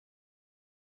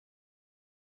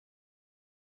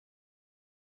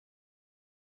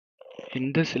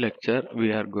In this lecture,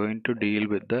 we are going to deal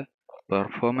with the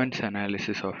performance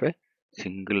analysis of a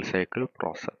single cycle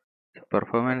processor.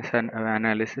 Performance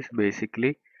analysis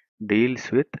basically deals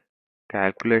with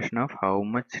calculation of how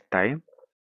much time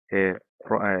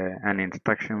an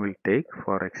instruction will take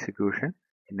for execution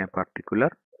in a particular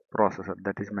processor.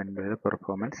 That is meant by the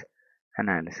performance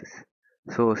analysis.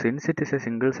 So since it is a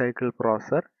single cycle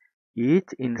processor, each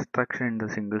instruction in the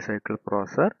single cycle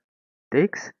processor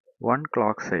takes one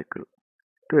clock cycle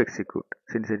to execute,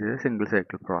 since it is a single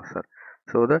cycle processor.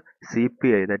 So the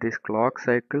CPI, that is clock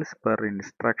cycles per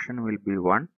instruction, will be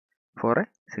 1 for a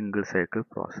single cycle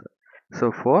processor.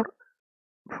 So for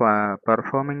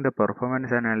performing the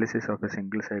performance analysis of a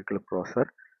single cycle processor,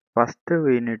 first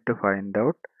we need to find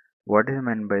out what is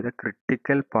meant by the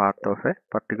critical path of a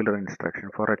particular instruction.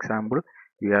 For example,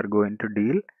 we are going to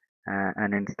deal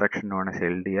an instruction known as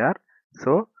LDR.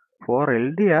 So for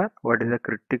LDR, what is the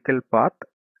critical path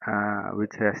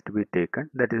which has to be taken?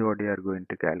 That is what we are going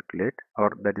to calculate,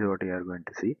 or that is what we are going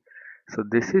to see. So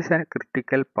this is a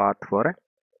critical path for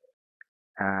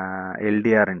a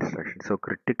LDR instruction. So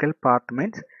critical path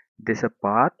means it is a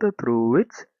path through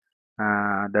which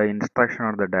the instruction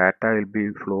or the data will be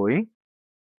flowing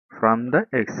from the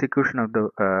execution of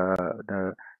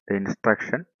the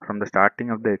instruction, from the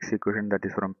starting of the execution, that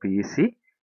is from PC,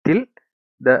 till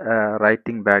the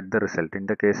writing back the result. In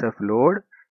the case of load,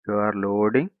 you are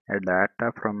loading a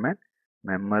data from a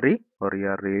memory, or you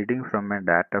are reading from a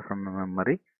data from a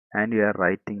memory, and you are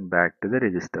writing back to the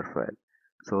register file.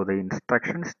 So the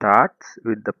instruction starts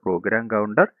with the program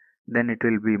counter, then it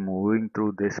will be moving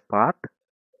through this path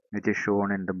which is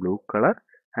shown in the blue color,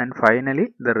 and finally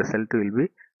the result will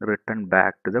be written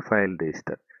back to the file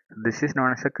register. This is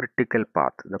known as a critical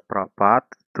path, the path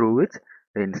through which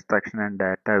the instruction and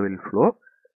data will flow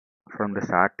from the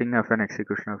starting of an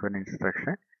execution of an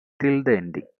instruction till the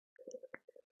ending,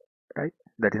 right?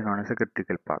 That is known as a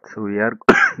critical path. So we are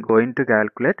going to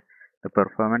calculate the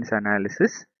performance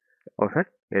analysis of a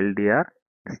LDR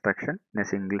instruction in a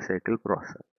single cycle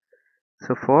processor.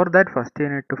 So for that, first you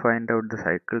need to find out the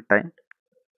cycle time.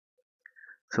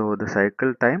 So the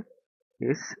cycle time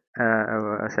is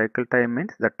cycle time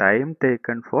means the time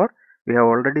taken for, we have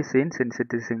already seen, since it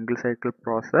is single cycle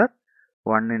processor,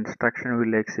 one instruction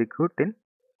will execute in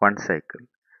one cycle.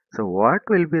 So what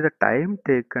will be the time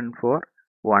taken for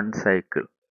one cycle?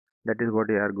 That is what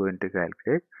we are going to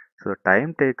calculate. So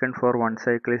time taken for one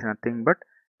cycle is nothing but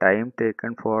time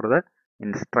taken for the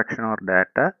instruction or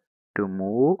data to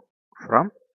move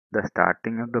from the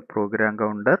starting of the program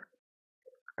counter,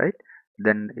 right?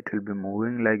 Then it will be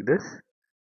moving like this.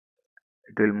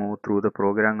 It will move through the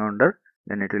program counter,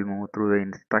 then it will move through the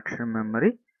instruction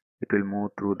memory, it will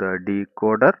move through the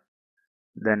decoder,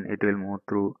 then it will move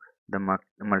through the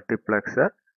multiplexer,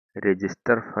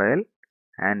 register file,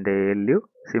 and ALU.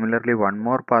 Similarly, one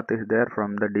more path is there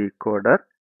from the decoder.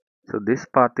 So this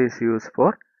path is used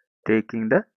for taking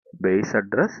the base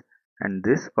address, and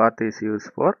this path is used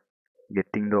for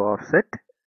getting the offset,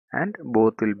 and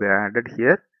both will be added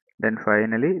here. Then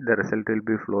finally the result will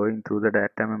be flowing through the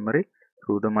data memory,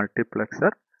 through the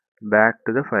multiplexer, back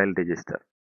to the file register,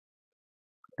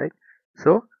 right?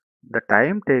 So the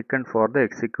time taken for the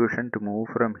execution to move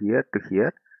from here to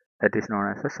here, that is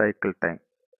known as a cycle time,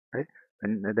 right?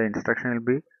 When the instruction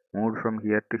will be moved from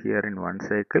here to here in one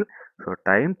cycle, so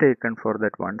time taken for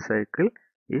that one cycle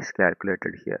is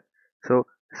calculated here. So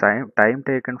time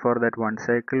taken for that one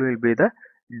cycle will be the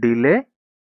delay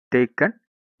taken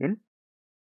in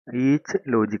each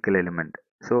logical element.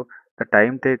 So the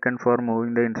time taken for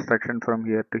moving the instruction from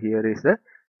here to here is the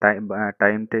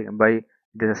time taken by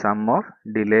the sum of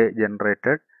delay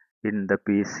generated in the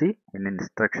PC, in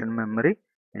instruction memory,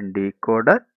 in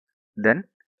decoder, then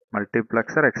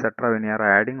multiplexer, etc. When you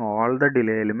are adding all the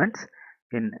delay elements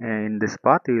in this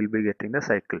path, you will be getting the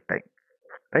cycle time,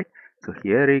 right? So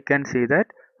here you can see that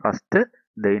first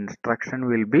the instruction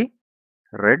will be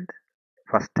read.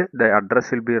 First the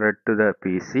address will be read to the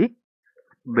PC.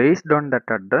 Based on that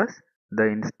address, the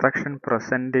instruction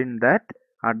present in that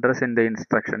address in the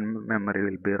instruction memory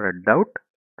will be read out,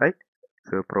 right?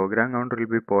 So program counter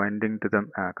will be pointing to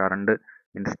the current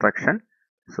instruction.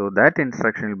 So that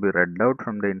instruction will be read out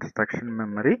from the instruction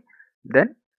memory.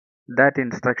 Then that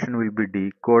instruction will be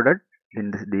decoded in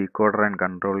this decoder and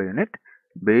control unit.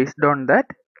 Based on that,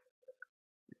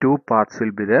 two paths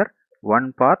will be there.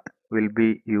 One path will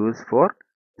be used for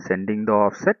sending the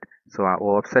offset. So our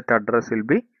offset address will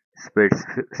be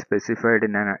specified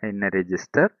in a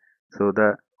register. So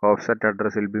the offset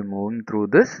address will be moving through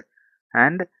this,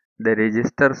 and the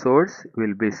register source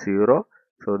will be 0.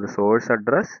 So the source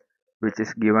address which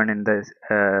is given in the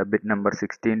bit number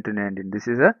 16 to 19. This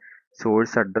is a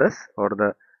source address or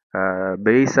the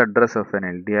base address of an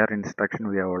LDR instruction.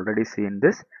 We have already seen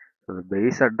this. So the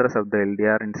base address of the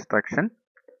LDR instruction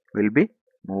will be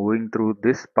moving through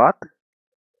this path,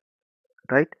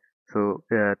 right? So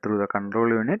through the control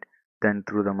unit, then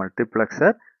through the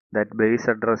multiplexer, that base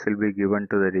address will be given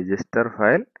to the register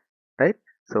file, right?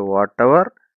 So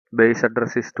whatever base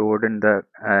address is stored in the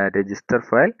register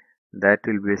file, that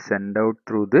will be sent out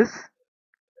through this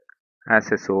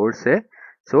as a source A.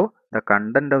 So the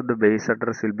content of the base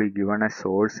address will be given as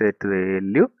source A to the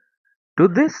ALU. To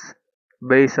this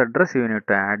base address, you need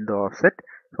to add the offset.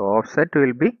 So offset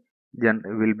will be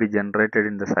generated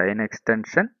in the sign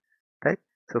extension, right?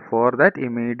 So for that,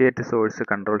 immediate source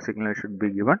control signal should be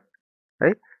given,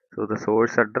 right? So the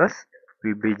source address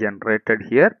will be generated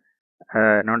here,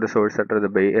 not the source address,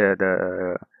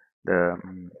 the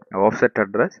offset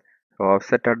address. So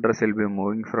offset address will be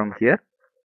moving from here,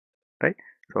 right?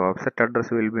 So offset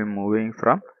address will be moving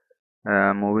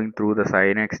through the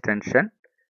sign extension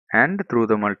and through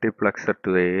the multiplexer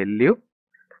to the ALU.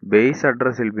 Base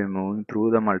address will be moving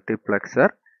through the multiplexer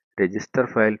register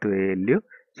file to ALU.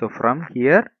 So from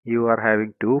here you are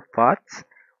having two paths.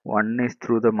 One is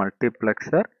through the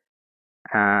multiplexer,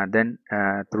 then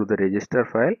through the register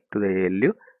file to the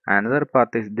ALU. Another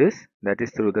path is this, that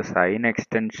is through the sign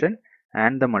extension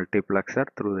and the multiplexer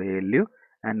through the ALU,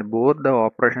 and both the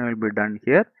operation will be done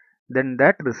here. Then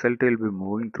that result will be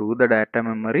moving through the data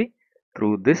memory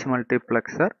through this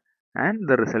multiplexer, and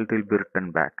the result will be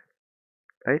written back,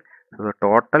 right? So the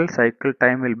total cycle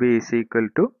time will be is equal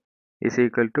to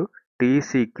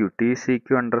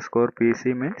TCQ underscore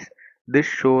PC means this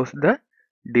shows the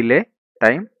delay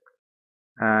time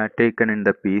taken in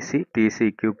the PC,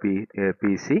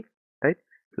 right?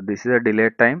 So this is a delay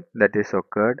time that is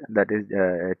occurred, that is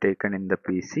taken in the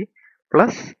PC,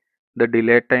 plus the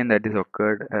delay time that is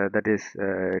occurred, that is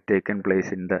taken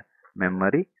place in the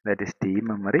memory, that is T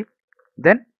memory.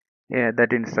 Then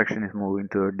that instruction is moving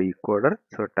to a decoder.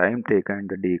 So time taken in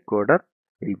the decoder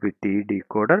will be T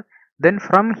decoder. Then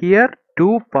from here,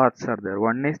 two paths are there.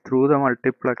 One is through the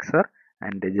multiplexer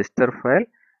and register file.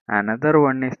 Another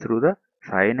one is through the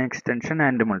sign extension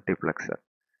and multiplexer.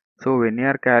 So when you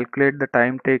are calculate the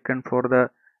time taken for the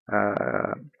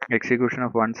execution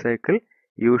of one cycle,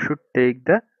 you should take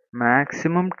the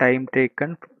maximum time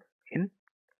taken in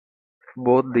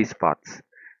both these paths.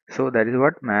 So that is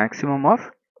what maximum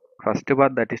of first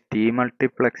path, that is T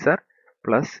multiplexer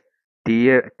plus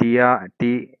TR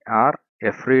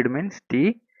F read means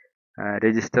T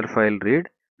register file read.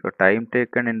 So time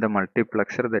taken in the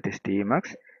multiplexer, that is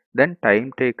Tmax, then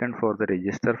time taken for the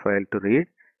register file to read.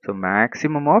 So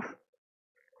maximum of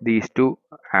these two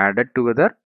added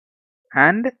together,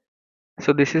 and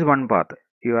so this is one path.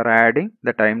 You are adding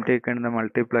the time taken in the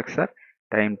multiplexer,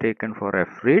 time taken for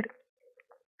F read,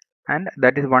 and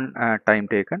that is one time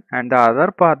taken, and the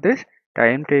other path is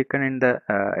time taken in the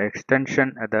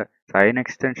extension, the sign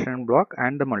extension block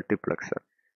and the multiplexer,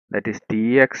 that is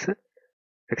TX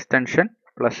extension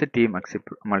plus a T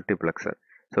multiplexer.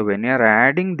 So when you are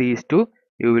adding these two,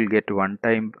 you will get one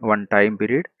time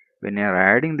period. When you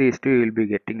are adding these two, you will be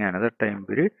getting another time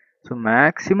period. So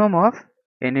maximum of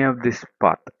any of this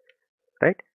path,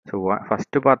 right? So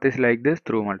first path is like this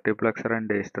through multiplexer and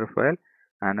register file.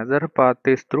 Another path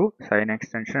is through sign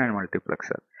extension and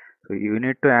multiplexer. So you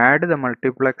need to add the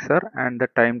multiplexer and the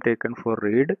time taken for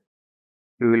read.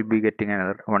 You will be getting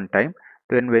another one time.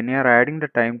 Then when you are adding the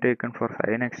time taken for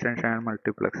sign extension and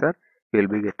multiplexer, you will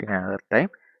be getting another time.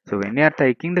 So when you are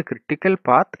taking the critical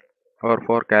path or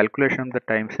for calculation of the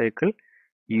time cycle,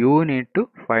 you need to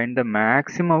find the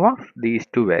maximum of these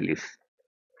two values,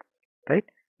 right?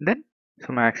 Then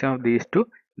so maximum of these two,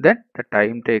 then the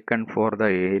time taken for the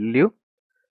ALU,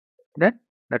 then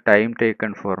the time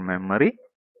taken for memory,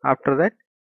 after that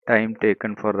time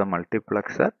taken for the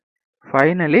multiplexer,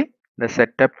 finally the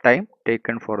setup time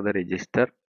taken for the register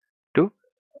to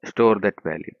store that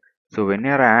value. So when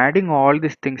you are adding all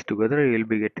these things together, you will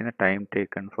be getting the time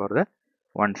taken for the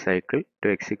one cycle to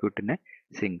execute in a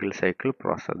single cycle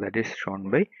process, that is shown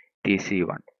by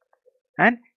TC1.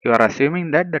 And you are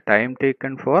assuming that the time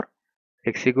taken for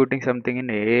executing something in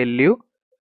ALU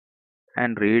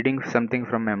and reading something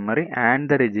from memory and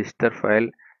the register file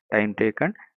time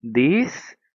taken,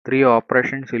 these three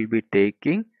operations will be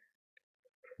taking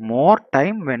more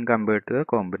time when compared to the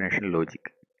combination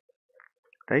logic,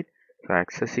 right? So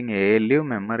accessing ALU,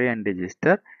 memory and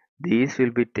register, these will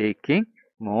be taking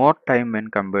more time when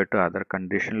compared to other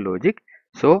conditional logic.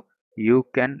 So you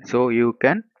can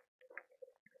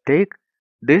take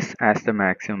this as the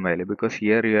maximum value, because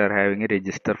here you are having a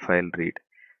register file read.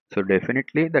 So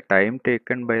definitely the time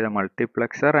taken by the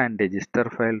multiplexer and register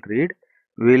file read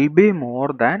will be more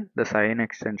than the sign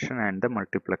extension and the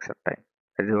multiplexer time.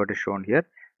 That is what is shown here.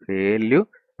 ALU,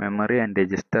 memory and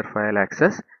register file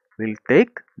access will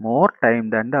take more time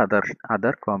than the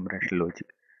other combination logic.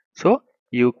 So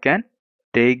you can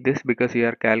take this because you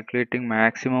are calculating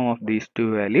maximum of these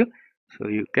two values. So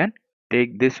you can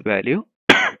take this value,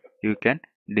 you can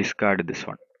discard this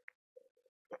one,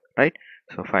 right?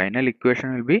 So final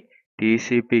equation will be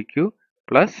TCPQ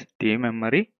plus T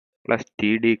memory plus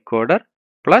T decoder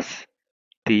plus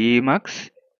Tmux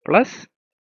plus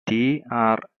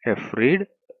TRF read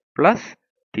plus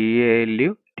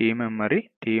TALU, T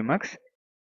memory, Tmux,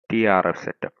 TRF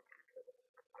setup.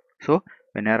 So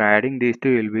when you are adding these two,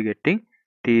 you will be getting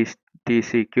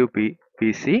TCQ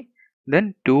PC,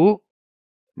 then 2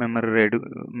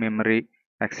 memory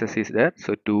access is there.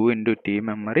 So 2 into T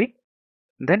memory,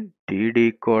 then T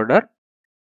decoder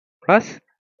plus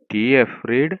TF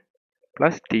read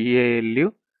plus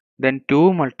TALU, then 2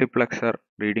 multiplexer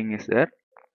reading is there,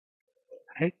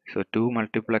 right? So 2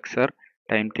 multiplexer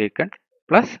time taken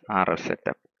plus RF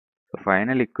setup. So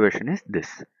final equation is this.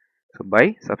 So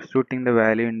by substituting the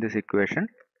value in this equation,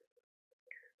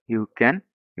 you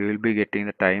will be getting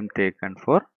the time taken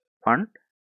for one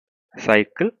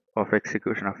cycle of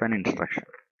execution of an instruction,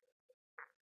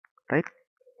 right?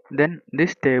 Then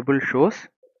this table shows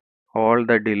all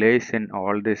the delays in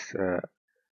all these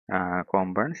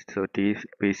components. So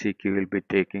PCQ will be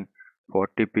taking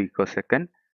 40 picosecond,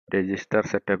 register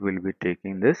setup will be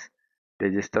taking this,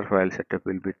 register file setup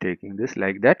will be taking this,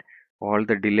 like that all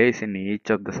the delays in each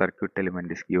of the circuit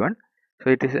element is given. So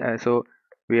it is so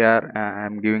we are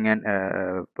I'm giving an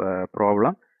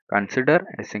problem. Consider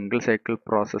a single cycle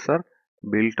processor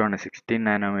built on a 16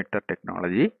 nanometer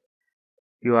technology.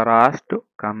 You are asked to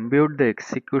compute the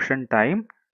execution time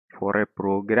for a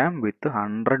program with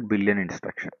 100 billion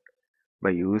instructions.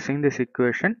 By using this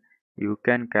equation, you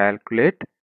can calculate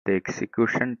the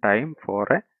execution time for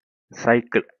a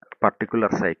cycle, particular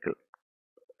cycle,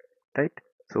 right?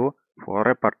 So for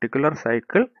a particular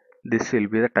cycle, this will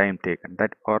be the time taken.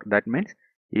 That means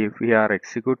if we are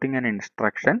executing an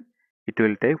instruction, it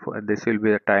will take this will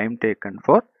be the time taken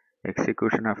for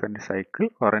execution of a cycle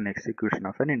or an execution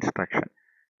of an instruction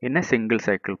in a single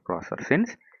cycle processor.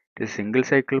 Since it is single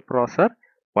cycle processor,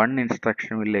 one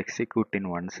instruction will execute in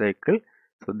one cycle.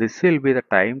 So this will be the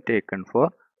time taken for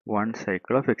one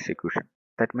cycle of execution.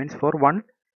 That means for one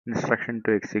instruction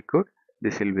to execute,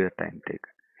 this will be the time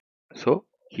taken. So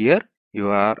here you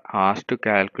are asked to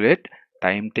calculate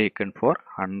time taken for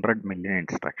 100 million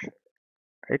instruction,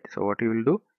 right? So what you will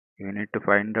do, you need to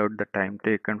find out the time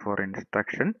taken for one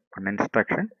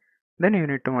instruction, then you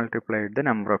need to multiply the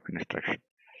number of instructions.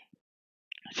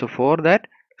 So for that,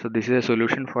 so this is a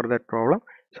solution for that problem.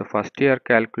 So first you are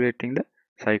calculating the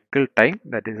cycle time,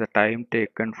 that is the time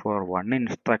taken for one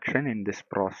instruction in this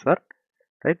processor,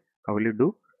 right? How will you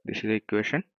do? This is the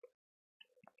equation.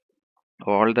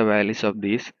 All the values of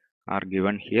these are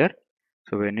given here.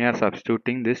 So when you are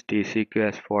substituting this TCQ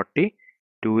as 40,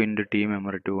 2 into T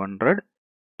memory 200,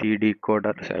 T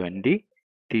decoder 70,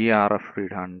 TRF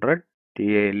read 100,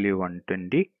 TALU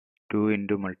 120, 2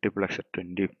 into multiplexer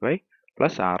 25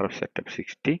 plus RF setup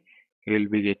 60, you will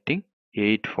be getting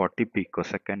 840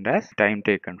 picosecond as time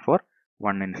taken for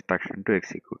one instruction to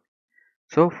execute.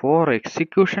 So for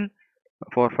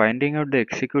finding out the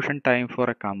execution time for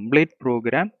a complete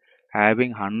program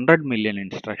having 100 million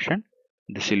instruction,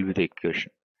 this will be the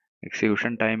equation.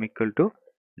 Execution time equal to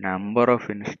number of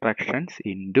instructions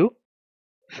into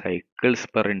cycles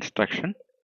per instruction.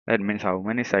 That means how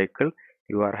many cycles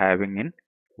you are having in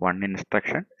one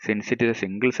instruction. Since it is a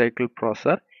single cycle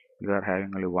processor, you are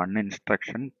having only one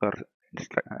instruction per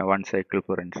one cycle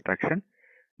per instruction.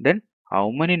 Then how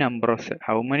many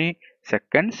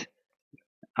seconds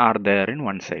are there in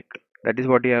one cycle? That is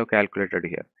what you have calculated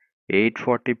here.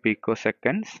 840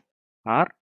 picoseconds are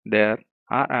there.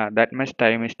 That much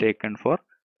time is taken for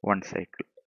one cycle,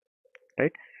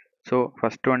 right? So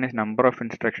first one is number of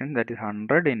instructions, that is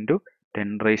 100 into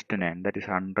 10 raised to 9, that is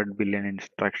 100 billion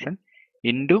instruction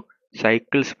into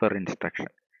cycles per instruction.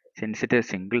 Since it is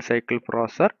single cycle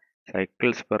processor,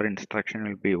 cycles per instruction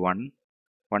will be one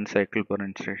cycle per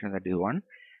instruction, that is 1.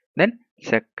 Then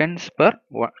seconds per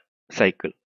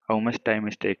cycle, how much time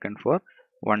is taken for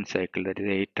one cycle, that is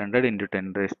 800 into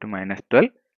 10 raised to minus 12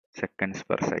 seconds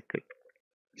per cycle.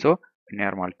 So when you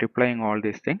are multiplying all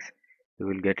these things, you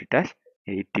will get it as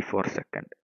 84 seconds.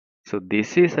 So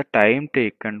this is the time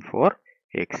taken for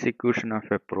execution of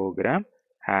a program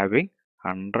having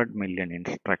 100 million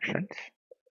instructions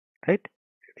right?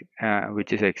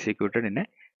 Which is executed in a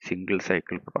single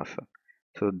cycle processor.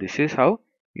 So this is how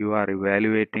you are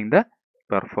evaluating the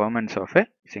performance of a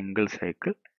single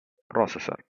cycle processor.